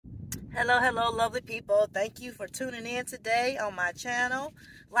Hello, lovely people. Thank you for tuning in today on my channel,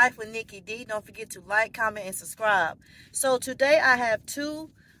 Life with Nikki D. Don't forget to like, comment, and subscribe. So today I have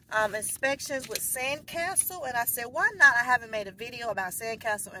two inspections with Sandcastle, and I said, why not? I haven't made a video about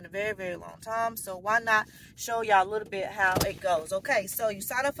Sandcastle in a very long time, so why not show y'all a little bit how it goes. Okay, so you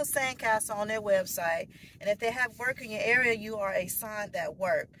sign up for Sandcastle on their website, and if they have work in your area, you are assigned that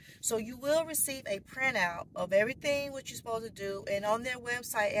work. So you will receive a printout of everything what you're supposed to do, and on their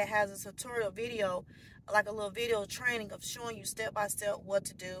website it has a tutorial video, like a little video training of showing you step by step what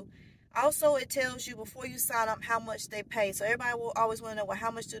to do. Also, it tells you before you sign up how much they pay. So everybody will always want to know, well, how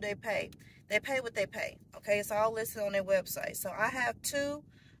much do they pay? They pay what they pay. Okay, it's all listed on their website. So I have two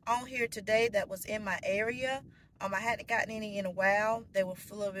on here today that was in my area. I hadn't gotten any in a while. They were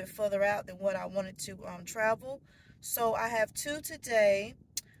a little bit further out than what I wanted to travel. So I have two today.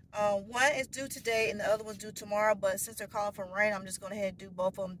 One is due today and the other one's due tomorrow, but since they're calling for rain, I'm just going to ahead and do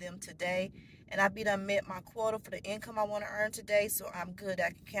both of them today. And I be done met my quota for the income I want to earn today, so I'm good. I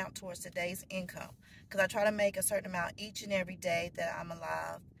can count towards today's income because I try to make a certain amount each and every day that I'm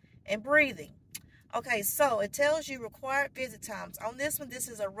alive and breathing. Okay, so it tells you required visit times. On this one, this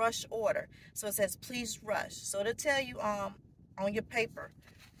is a rush order. So it says, please rush. So it'll tell you on your paper.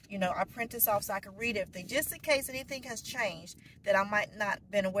 You know, I print this off so I can read everything, just in case anything has changed that I might not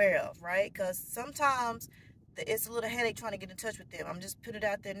been aware of, right? Because sometimes it's a little headache trying to get in touch with them. I'm just put it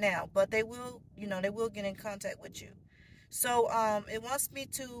out there now, but they will, they will get in contact with you. So it wants me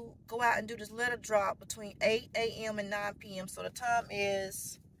to go out and do this letter drop between 8 a.m. and 9 p.m. So the time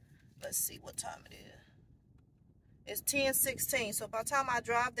is, let's see what time it is. It's 10:16. So by the time I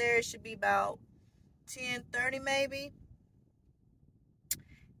drive there, it should be about 10:30 maybe.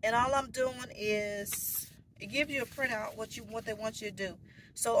 And all I'm doing is, it gives you a printout what they want you to do.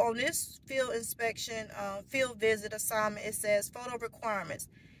 So on this field inspection, field visit assignment, it says photo requirements.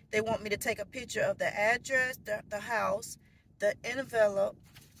 They want me to take a picture of the address, the house, the envelope.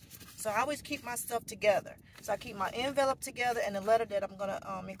 So I always keep my stuff together. So I keep my envelope together and the letter that I'm going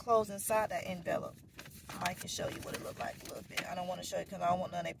to enclose inside that envelope. I can show you what it looked like a little bit. I don't want to show you because I don't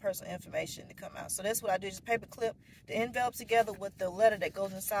want none of their personal information to come out. So that's what I do, just paper clip the envelope together with the letter that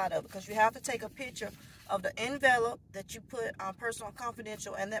goes inside of it. Because you have to take a picture of the envelope that you put on personal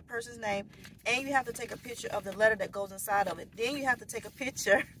confidential and that person's name. And you have to take a picture of the letter that goes inside of it. Then you have to take a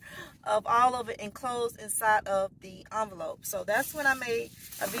picture of all of it enclosed inside of the envelope. So that's when I made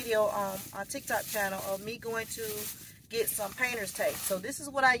a video on TikTok channel of me going to get some painter's tape. So this is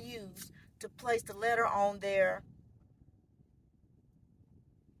what I use to place the letter on their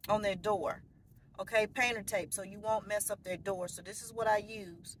door. Okay, painter tape, so you won't mess up their door. So this is what I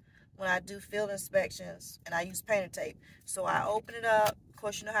use when I do field inspections, and I use painter tape. So I open it up. Of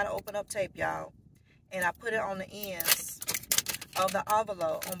course, you know how to open up tape, y'all. And I put it on the ends of the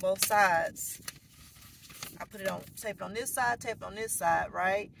envelope on both sides. I put it on, tape it on this side, tape it on this side,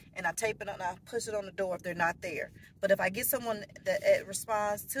 right? And I tape it on, I push it on the door if they're not there. But if I get someone that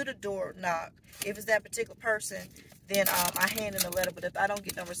responds to the door knock, if it's that particular person, then I hand in the letter. But if I don't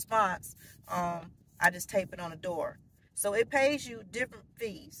get no response, I just tape it on the door. So it pays you different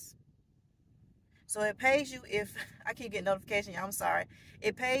fees. So it pays you if, I keep getting notifications, I'm sorry.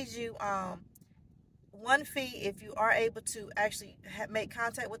 It pays you one fee if you are able to actually make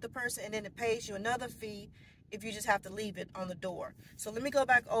contact with the person, and then it pays you another fee if you just have to leave it on the door. So let me go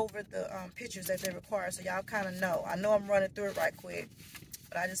back over the pictures that they require so y'all kind of know. I know I'm running through it right quick,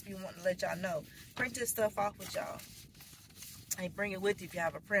 but I just be wanting to let y'all know. Print this stuff off with y'all. And bring it with you if you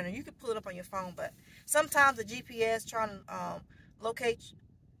have a printer. You can pull it up on your phone, but sometimes the GPS trying to locate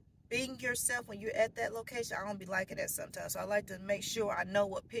being yourself when you're at that location, I don't be liking that sometimes. So I like to make sure I know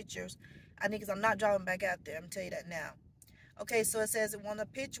what pictures I need, because I'm not driving back out there. I'm going to tell you that now. Okay, so it says it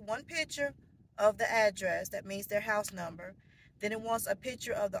wants one picture of the address. That means their house number. Then it wants a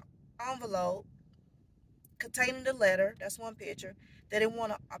picture of the envelope containing the letter. That's one picture. Then it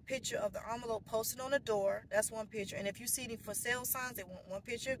wants a picture of the envelope posted on the door. That's one picture. And if you see any for sale signs, they want one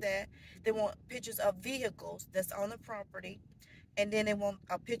picture of that. They want pictures of vehicles that's on the property. And then they want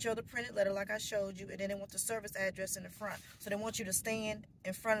a picture of the printed letter like I showed you. And then they want the service address in the front. So they want you to stand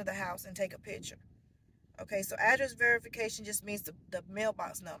in front of the house and take a picture. Okay, so address verification just means the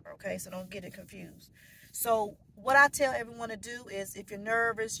mailbox number. Okay, so don't get it confused. So what I tell everyone to do is, if you're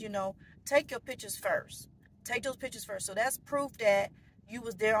nervous, take your pictures first. Take those pictures first. So that's proof that you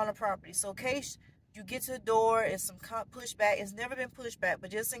was there on the property. So in case you get to the door and some pushback, it's never been pushback, but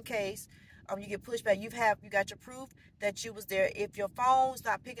just in case you get pushback, you got your proof that you was there. If your phone's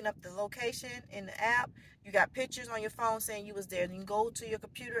not picking up the location in the app, you got pictures on your phone saying you was there. You can go to your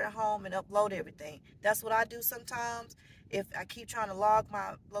computer at home and upload everything. That's what I do sometimes. If I keep trying to log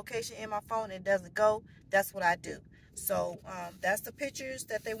my location in my phone and it doesn't go, that's what I do. So that's the pictures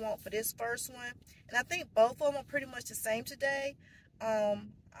that they want for this first one. And I think both of them are pretty much the same today.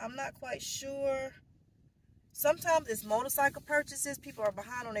 I'm not quite sure. Sometimes it's motorcycle purchases. People are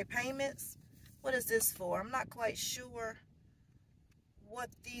behind on their payments. What is this for? I'm not quite sure what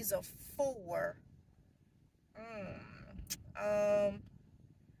these are for.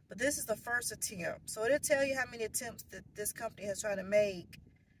 But this is the first attempt. So it'll tell you how many attempts that this company has tried to make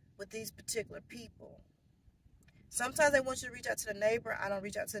with these particular people. Sometimes they want you to reach out to the neighbor. I don't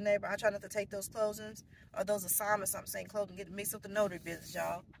reach out to the neighbor. I try not to take those closings or those assignments. I'm saying closing, get mixed up the notary business,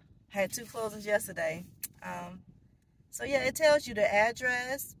 y'all. Had 2 closings yesterday. So yeah, it tells you the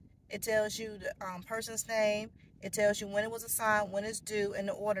address. It tells you the person's name. It tells you when it was assigned, when it's due, and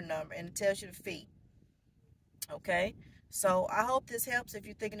the order number. And it tells you the fee. Okay? So I hope this helps if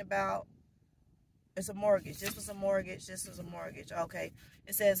you're thinking about, it's a mortgage. This was a mortgage. This was a mortgage. Okay.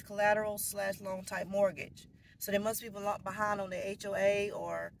 It says collateral/loan type mortgage. So they must be behind on the HOA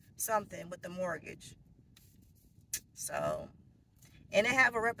or something with the mortgage. So, and they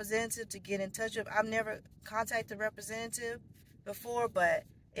have a representative to get in touch with. I've never contacted a representative before, but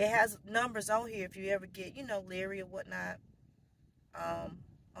it has numbers on here if you ever get, leery or whatnot, on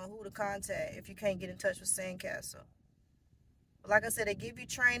who to contact if you can't get in touch with Sandcastle. But like I said, they give you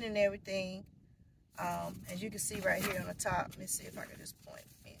training and everything. As you can see right here on the top. Let me see if I can just point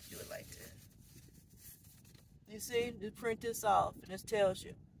and do it like this. You see? Just print this off and this tells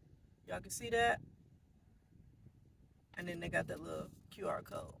you. Y'all can see that? And then they got that little QR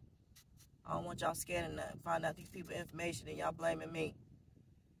code. I don't want y'all scanning that and find out these people's information and y'all blaming me.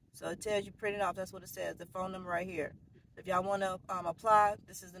 So it tells you print it off. That's what it says. The phone number right here. If y'all want to apply,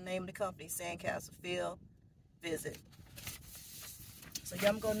 this is the name of the company, Sandcastle. Field visit. So yeah,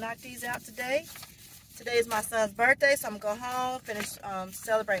 I'm going to knock these out today. Today is my son's birthday, so I'm going to go home, finish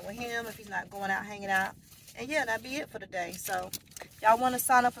celebrating with him if he's not going out hanging out. And yeah, that'll be it for today. So y'all want to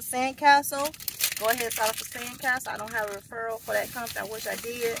sign up for Sandcastle, go ahead and sign up for Sandcastle. I don't have a referral for that company. I wish I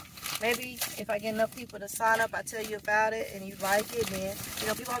did. Maybe if I get enough people to sign up, I tell you about it and you like it, then,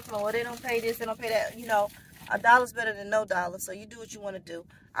 people are telling, well, they don't pay this, they don't pay that. $1's better than no dollar, so you do what you want to do.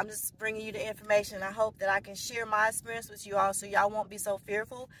 I'm just bringing you the information, and I hope that I can share my experience with you all so y'all won't be so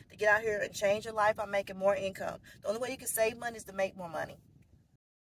fearful to get out here and change your life by making more income. The only way you can save money is to make more money.